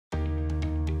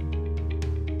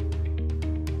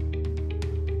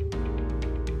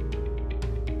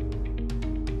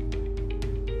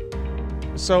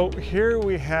So here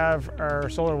we have our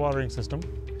solar watering system.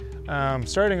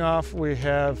 Starting off, we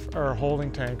have our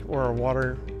holding tank, or our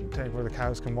water tank where the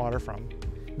cows can water from.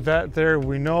 That there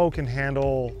we know can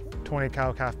handle 20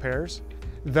 cow-calf pairs.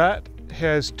 That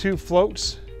has 2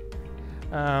 floats.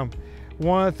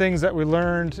 One of the things that we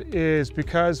learned is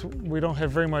because we don't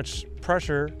have very much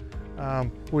pressure,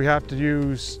 we have to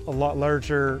use a lot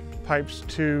larger pipes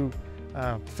to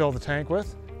fill the tank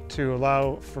with to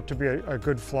allow for it to be a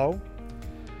good flow.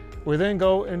 We then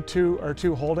go into our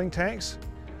 2 holding tanks.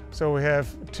 So we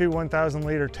have 2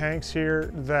 1,000-liter tanks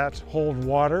here that hold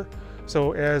water.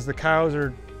 So as the cows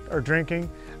are drinking,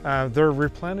 they're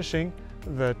replenishing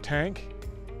the tank.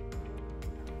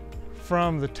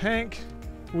 From the tank,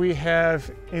 we have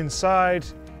inside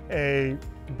a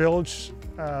bilge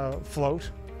float.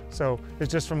 So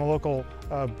it's just from a local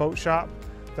boat shop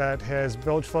that has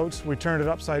bilge floats. We turned it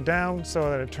upside down so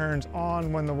that it turns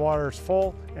on when the water's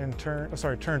full and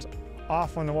turns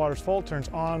off when the water's full, turns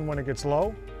on when it gets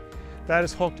low. That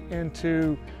is hooked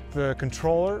into the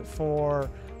controller for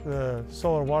the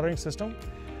solar watering system.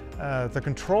 The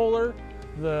controller,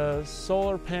 the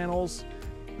solar panels,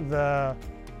 the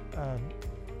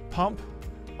pump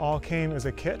all came as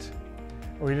a kit.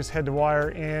 We just had to wire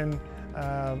in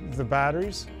the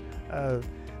batteries.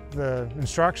 The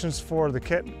instructions for the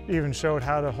kit even showed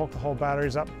how to hook the whole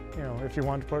batteries up, if you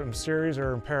want to put it in series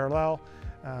or in parallel,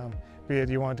 be it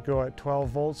you want to go at 12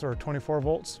 volts or 24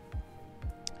 volts.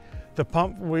 The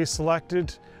pump we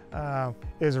selected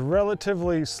is a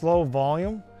relatively slow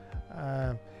volume.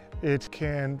 It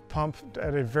can pump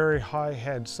at a very high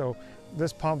head, so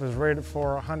this pump is rated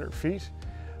for 100 feet.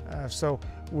 So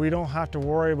we don't have to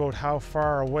worry about how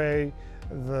far away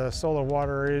the solar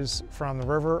water is from the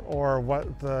river or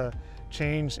what the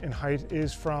change in height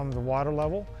is from the water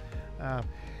level.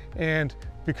 And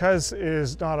because it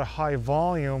is not a high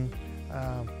volume,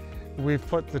 we've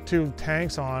put the 2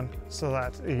 tanks on so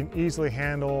that it can easily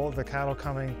handle the cattle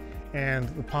coming, and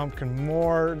the pump can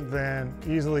more than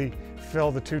easily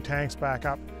fill the 2 tanks back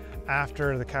up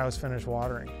after the cows finish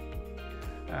watering.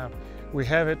 We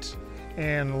have it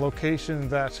in a location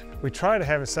that we try to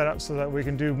have it set up so that we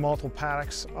can do multiple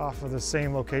paddocks off of the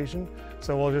same location.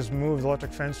 So we'll just move the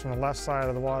electric fence from the left side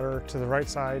of the water to the right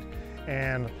side,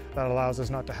 and that allows us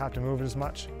not to have to move it as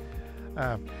much.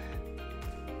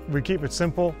 We keep it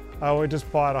simple. We just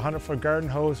bought a 100-foot garden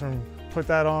hose and put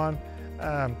that on.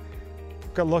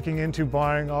 Got looking into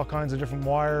buying all kinds of different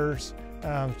wires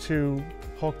to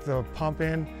hook the pump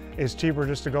in. It's cheaper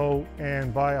just to go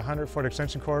and buy a 100-foot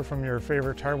extension cord from your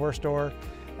favorite hardware store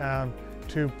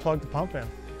to plug the pump in.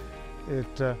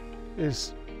 It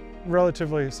is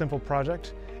relatively a simple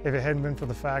project. If it hadn't been for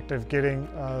the fact of getting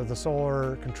the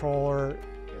solar controller,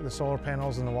 the solar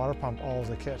panels, and the water pump all as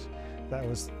a kit, that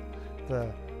was the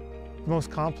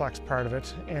most complex part of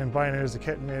it, and buying it as a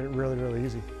kit made it really, really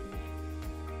easy.